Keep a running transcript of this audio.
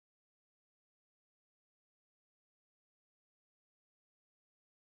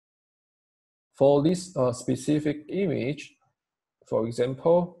For this specific image, for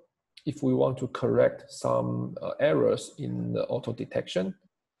example, if we want to correct some errors in the auto detection,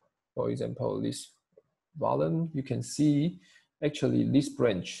 for example, this volume, you can see actually this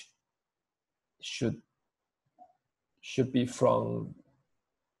branch should be from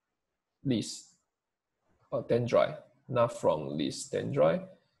this dendrite, not from this dendrite,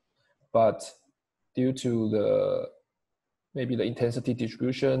 but due to the maybe the intensity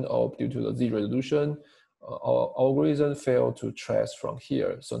distribution or due to the Z resolution, our algorithm failed to trace from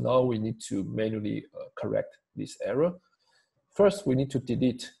here. So now we need to manually correct this error. First, we need to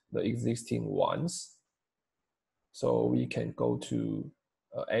delete the existing ones. So we can go to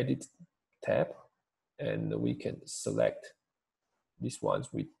Edit tab, and we can select these ones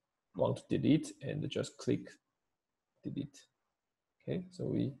we want to delete and just click delete. Okay, so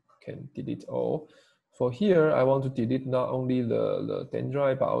we can delete all. For here, I want to delete not only the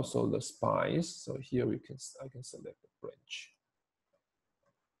dendrite but also the spines. So here I can select the branch.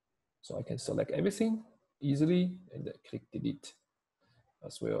 So I can select everything easily and then click delete,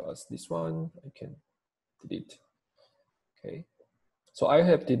 as well as this one I can delete. Okay, so I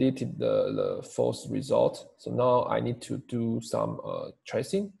have deleted the false result. So now I need to do some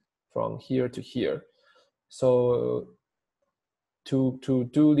tracing from here to here. So to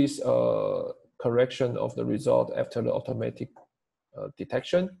do this correction of the result after the automatic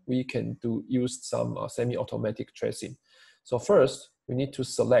detection, we can use some semi-automatic tracing. So first, we need to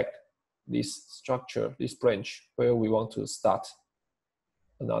select this structure, this branch, where we want to start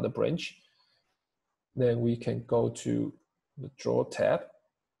another branch. Then we can go to the Draw tab.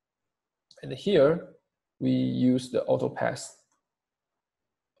 And here, we use the AutoPath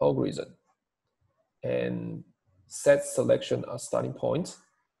algorithm and set selection as starting point.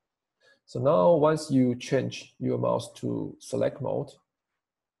 So now once you change your mouse to select mode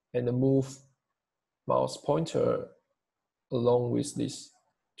and move mouse pointer along with this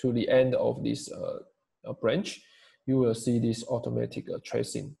to the end of this branch, you will see this automatic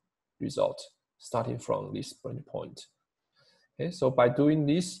tracing result starting from this branch point. Okay, so by doing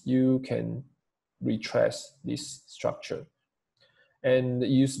this, you can retrace this structure and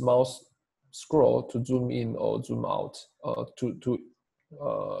use mouse scroll to zoom in or zoom out to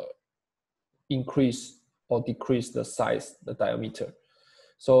increase or decrease the size, the diameter.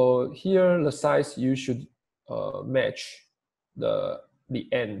 So here the size you should match the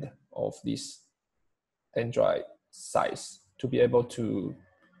end of this dendrite size to be able to,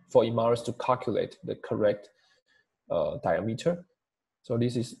 for Imaris to calculate the correct diameter. So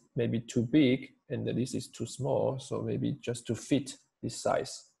this is maybe too big and this is too small, so maybe just to fit this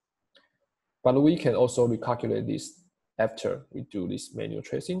size. But we can also recalculate this after we do this manual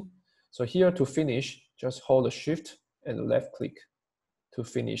tracing. So here to finish, just hold the shift and left click to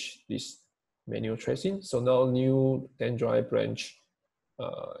finish this manual tracing. So now new dendrite branch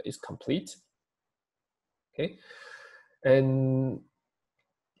is complete. Okay, and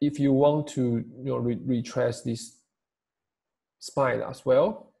if you want to retrace this spine as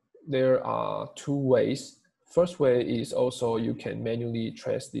well, there are two ways. First way is also you can manually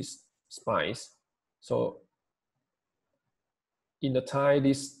trace these spines. So in the time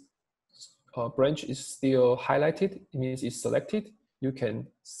this branch is still highlighted, it means it's selected, you can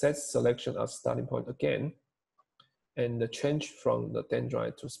set selection as starting point again and change from the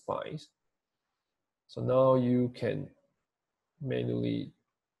dendrite to spines. So now you can manually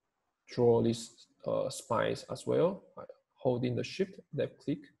draw these spines as well, holding the shift, left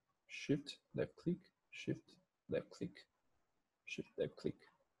click, shift, left click, shift, left click, shift, left click.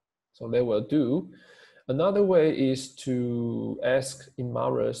 So that will do. Another way is to ask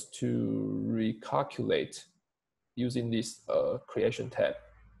Imaris to recalculate using this creation tab.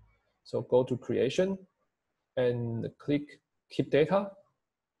 So go to creation and click keep data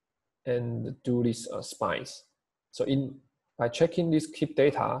and do this spines. So by checking this keep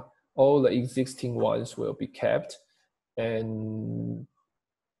data, all the existing ones will be kept, and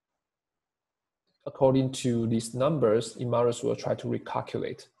according to these numbers, Imaris will try to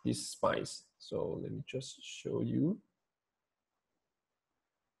recalculate these spines. So let me just show you.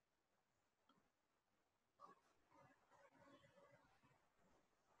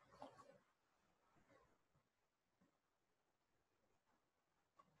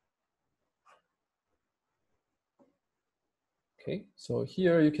 Okay, so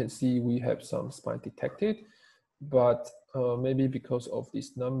here you can see we have some spine detected, but maybe because of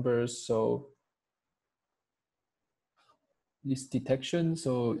these numbers, so this detection,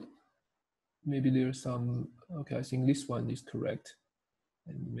 so maybe there's some, okay, I think this one is correct.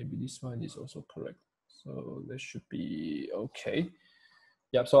 And maybe this one is also correct. So that should be okay.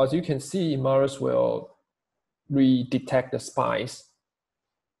 Yeah, so as you can see, Imaris will redetect the spines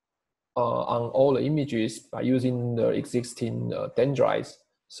on all the images by using the existing dendrites.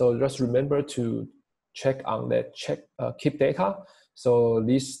 So just remember to check on that keep data. So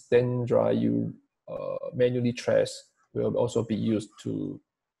this dendrite you manually trace will also be used to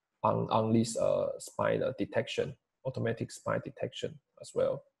on this spine detection, automatic spine detection as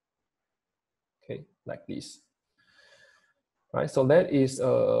well. Okay, like this. Right, so that is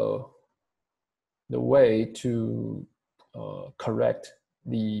the way to correct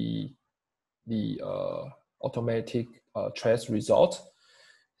the automatic trace result.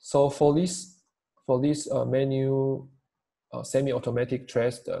 So for this menu semi-automatic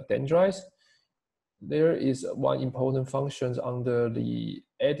trace dendrites, there is one important function under the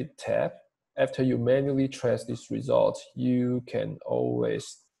edit tab. After you manually trace this result, you can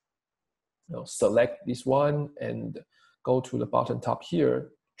always select this one and go to the bottom top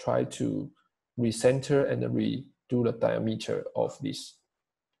here, try to recenter and redo the diameter of these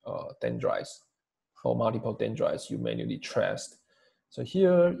dendrites or multiple dendrites you manually traced. So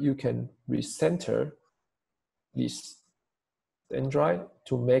here you can recenter this dendrite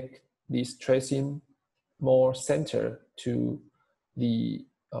to make this tracing more center to the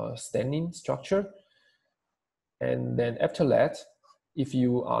standing structure. And then after that, if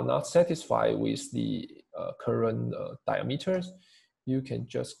you are not satisfied with the current diameters, you can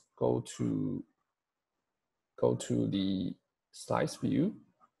just go to the slice view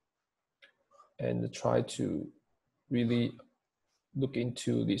and try to really look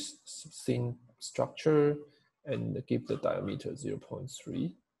into this thin structure and give the diameter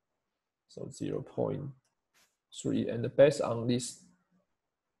 0.3. So 0.3, and based on this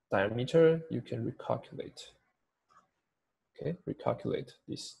diameter, you can recalculate. Okay, recalculate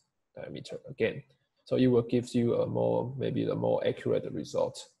this diameter again. So it will give you a maybe the more accurate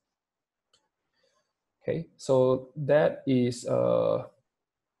result. Okay, so that is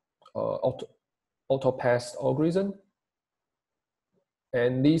auto-pass algorithm.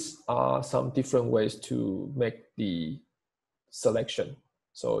 And these are some different ways to make the selection.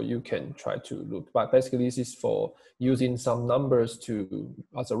 So you can try to look, but basically this is for using some numbers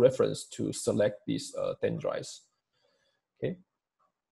as a reference to select these dendrites. Okay,